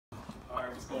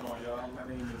going on, y'all? My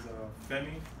name is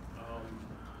Femi.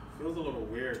 Feels a little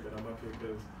weird that I'm up here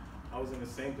because I was in the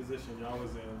same position y'all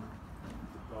was in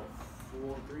about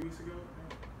 3 weeks ago.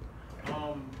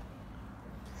 What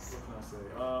can I say?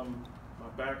 My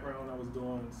background, I was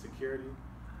doing security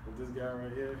with this guy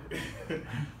right here.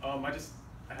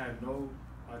 I had no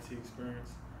IT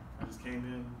experience. I just came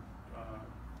in,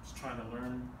 just trying to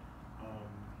learn.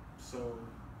 So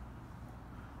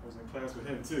I was in class with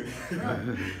him too.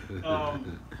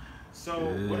 So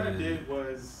what I did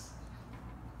was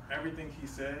everything he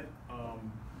said.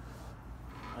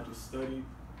 I just studied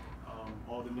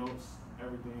all the notes,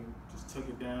 everything. Just took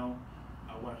it down.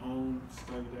 I went home,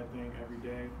 studied that thing every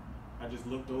day. I just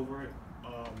looked over it.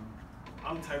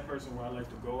 I'm the type of person where I like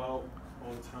to go out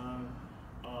all the time.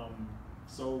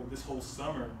 So this whole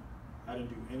summer, I didn't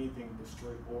do anything but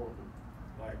straight Oracle,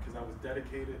 because I was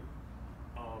dedicated.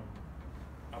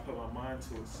 I put my mind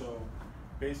to it. So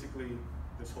basically,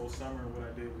 this whole summer, what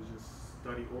I did was just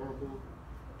study Oracle,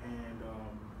 and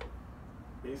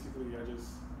basically I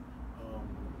just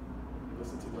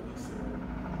listened to what he said, and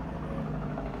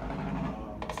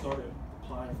then I started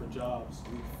applying for jobs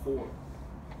week 4.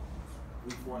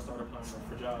 Week 4, I started applying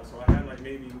for jobs. So I had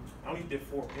I only did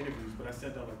 4 interviews, but I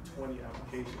sent out 20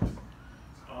 applications.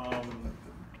 What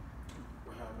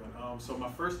happened? So my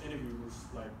first interview was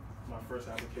my first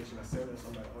application. I sent it, so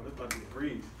I'm like, oh, this about to be a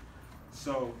breeze.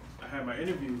 So I had my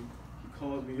interview. He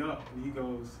calls me up and he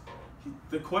goes,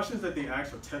 the questions that they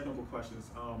ask are technical questions.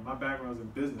 My background is in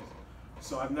business,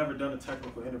 so I've never done a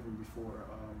technical interview before.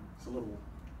 It's a little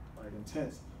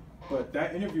intense, but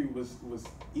that interview was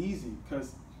easy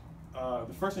because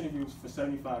the first interview was for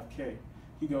 $75K.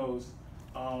 He goes,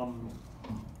 how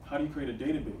do you create a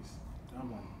database? And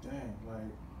I'm like, dang,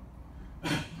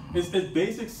 it's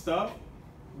basic stuff,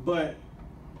 but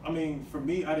I mean, for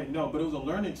me, I didn't know, but it was a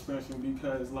learning experience for me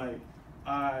because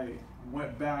I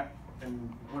went back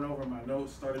and went over my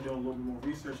notes, started doing a little bit more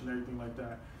research and everything like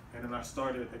that, and then I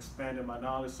started expanding my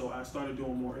knowledge. So I started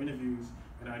doing more interviews,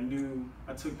 and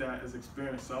I took that as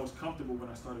experience. So I was comfortable when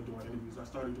I started doing interviews. I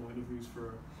started doing interviews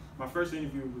my first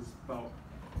interview was about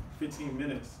 15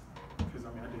 minutes, because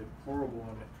I did horrible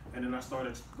on it. And then I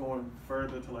started going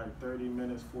further to 30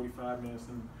 minutes, 45 minutes,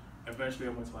 and eventually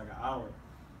I went to an hour.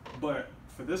 But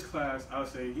for this class, I would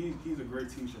say he's a great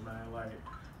teacher, man.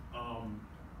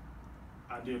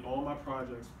 I did all my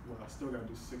projects. Well, I still got to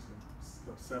do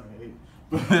 7 or 8.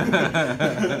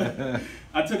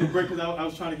 I took a break because I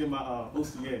was trying to get my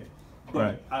OCA. But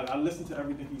right. I listened to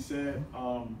everything he said.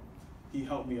 He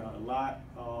helped me out a lot.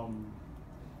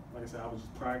 Like I said, I was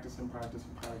just practicing.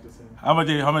 How much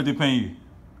they paying you?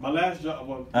 My last job,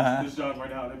 this job right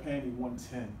now, they're paying me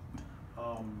 $110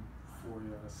 for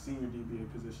a senior DBA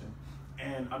position.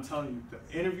 And I'm telling you, the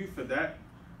interview for that,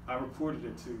 I recorded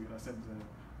it too, and I sent it to them.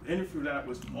 The interview for that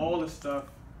was all the stuff,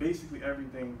 basically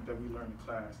everything that we learned in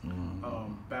class.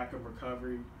 Backup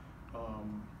recovery,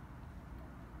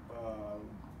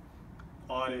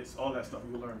 audits, all that stuff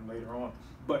you'll learn later on.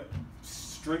 But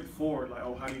straightforward,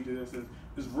 how do you do this?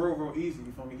 It's real easy,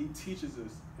 you feel me? He teaches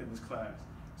us in this class.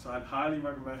 So I'd highly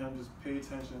recommend him, just pay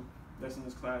attention, listen to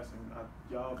this class, and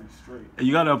y'all be straight.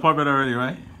 You got an apartment already,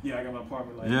 right? Yeah, I got my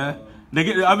apartment. Yeah?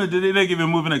 Did they give you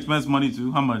moving expense money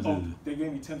too? How much is it? They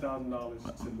gave me $10,000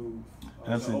 to move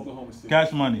That's to it. Oklahoma City.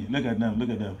 Cash money. Look at them. Look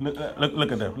at them. Look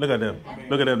at them. Look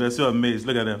at them. They're so amazed.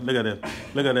 Look at them. Look at them.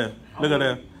 Look at them. Look at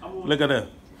them. Look at them.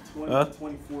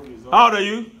 24 years old. How old are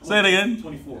you? Say it again.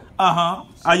 24.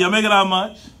 Are you making how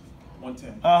much?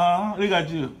 110. Look at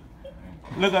you.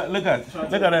 Look at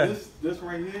that. This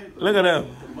right here. Look at that.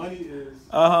 The money is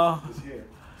here.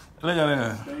 Look at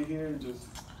that. Stay here and just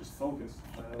focus.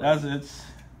 That's it.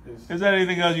 Is there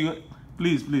anything else you got?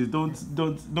 Please, don't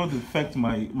affect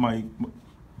my.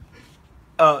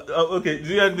 Okay. Do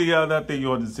you have any other thing you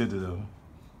want to say to them?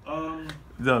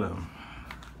 Tell them.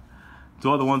 To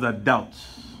all the ones that doubt.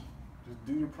 Just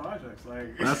do your projects.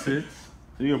 That's it.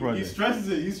 Do your project. He stresses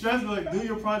it. He stresses do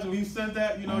your project. When he says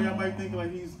that, y'all might think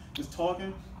he's just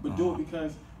talking, but do it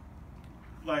because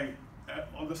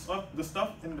all the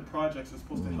stuff in the projects is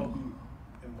supposed to help you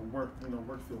in the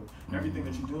work field. Everything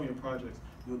that you do in your projects,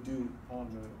 you'll do on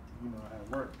at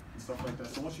work and stuff like that.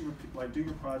 So once you do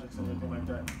your projects and everything like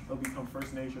that, it'll become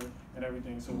first nature and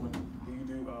everything. So when you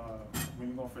do when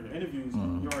you're going for your interviews,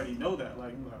 you already know that.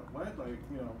 What?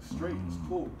 Straight. It's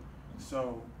cool.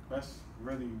 So that's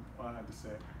really all I have to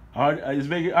say.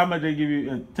 How much they give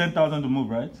you? 10,000 to move,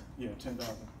 right? Yeah,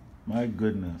 10,000. My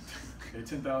goodness. Yeah,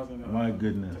 10,000. My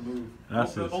goodness. To move.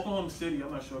 That's it. Oklahoma City.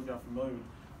 I'm not sure if y'all familiar with.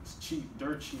 It's cheap,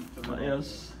 dirt cheap to live.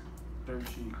 Yes. Dirt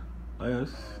cheap.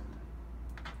 Yes.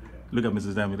 Look at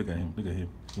Mrs. Dammy. Look at him. Look at him.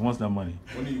 He wants that money.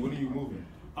 When are you moving?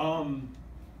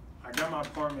 I got my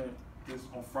apartment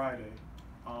on Friday.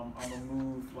 I'm gonna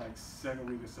move like second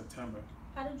week of September.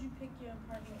 How did you pick your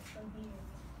apartment from here?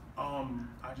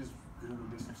 I just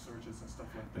Googled, did some searches and stuff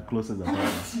like The that. closest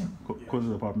apartment,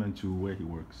 closest apartment to where he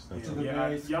works. That's Yeah,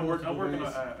 it. I'm working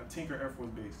at Tinker Air Force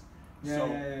Base.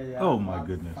 Yeah. Oh my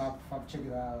goodness. I've checked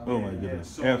it out. Oh my goodness.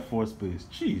 So, Air Force Base.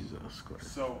 Jesus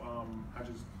Christ. So I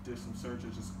just did some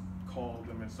searches, just called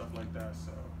them and stuff like that.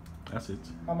 So That's it.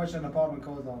 How much an apartment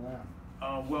goes on now?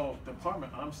 well, the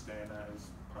apartment I'm staying at is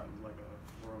probably like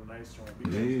a real nice joint.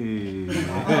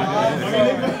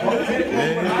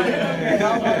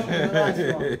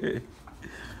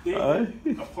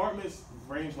 Apartments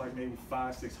range like maybe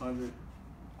 500-600.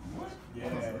 What? Yeah.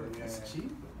 It's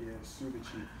cheap. Yeah, it's super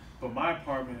cheap. But my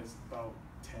apartment is about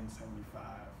 $10.75,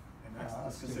 and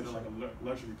that's considered like a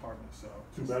luxury apartment. So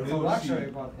Two It's a bedrooms. luxury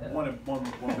apartment. one bedroom.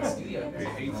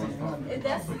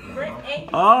 That's great.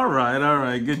 All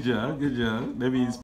right. Good job. That means